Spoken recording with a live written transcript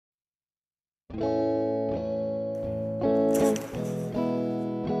We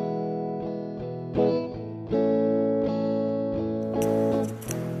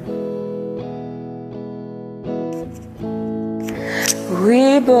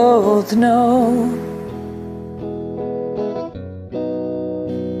both know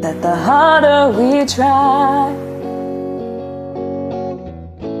that the harder we try,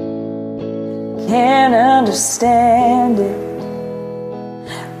 can't understand it.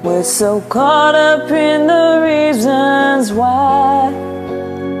 We're so caught up in the reasons why.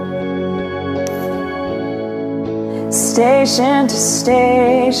 Station to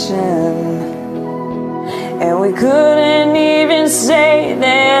station, and we couldn't even say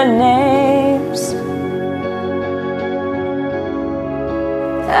their names.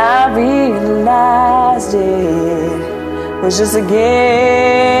 I realized it was just a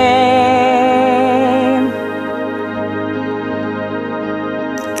game.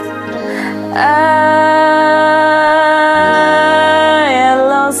 I had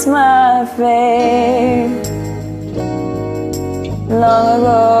lost my faith long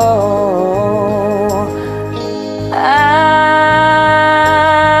ago. I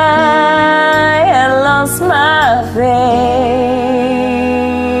had lost my faith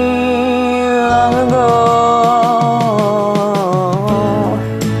long ago.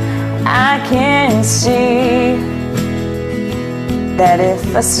 I can see that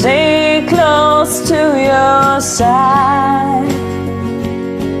if I stay close to your side,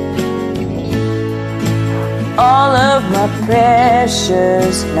 all of my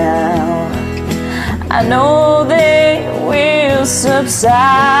pressures now, I know they will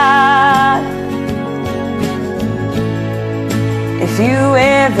subside. If you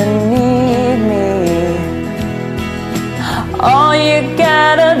ever need me, all you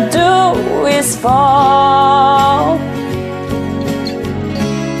gotta do is fall.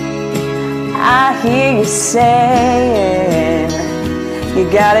 I hear you saying you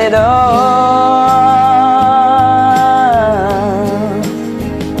got it all.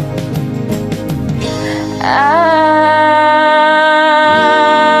 I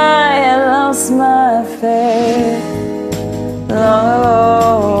had lost my faith long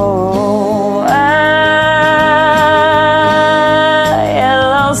ago. I had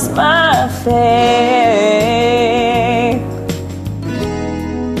lost my faith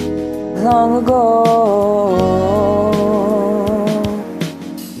long ago.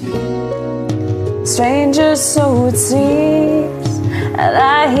 Stranger, so it seems, and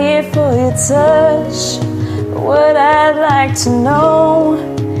I here for your touch. What I'd like to know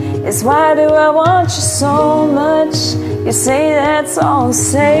is, why do I want you so much? You say that's all the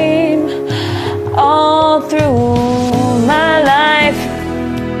same all through my life.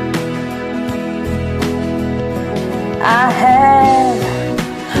 I have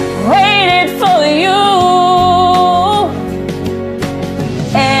waited for you,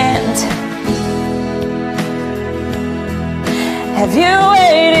 and have you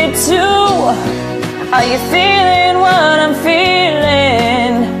waited too? Are you feeling what I'm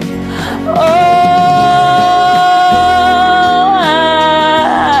feeling? Oh,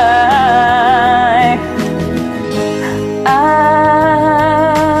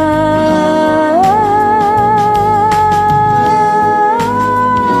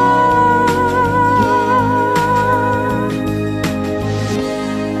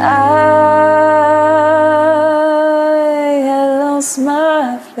 I had lost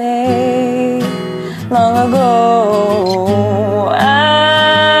my faith long ago. I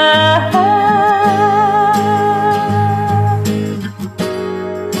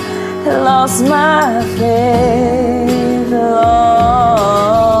lost my faith long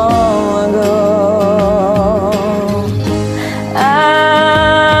ago. I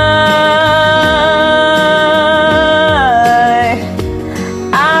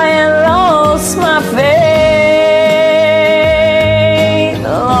lost my faith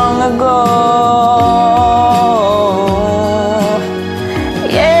long ago.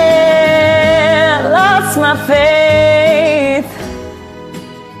 My faith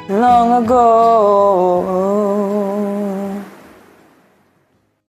long ago.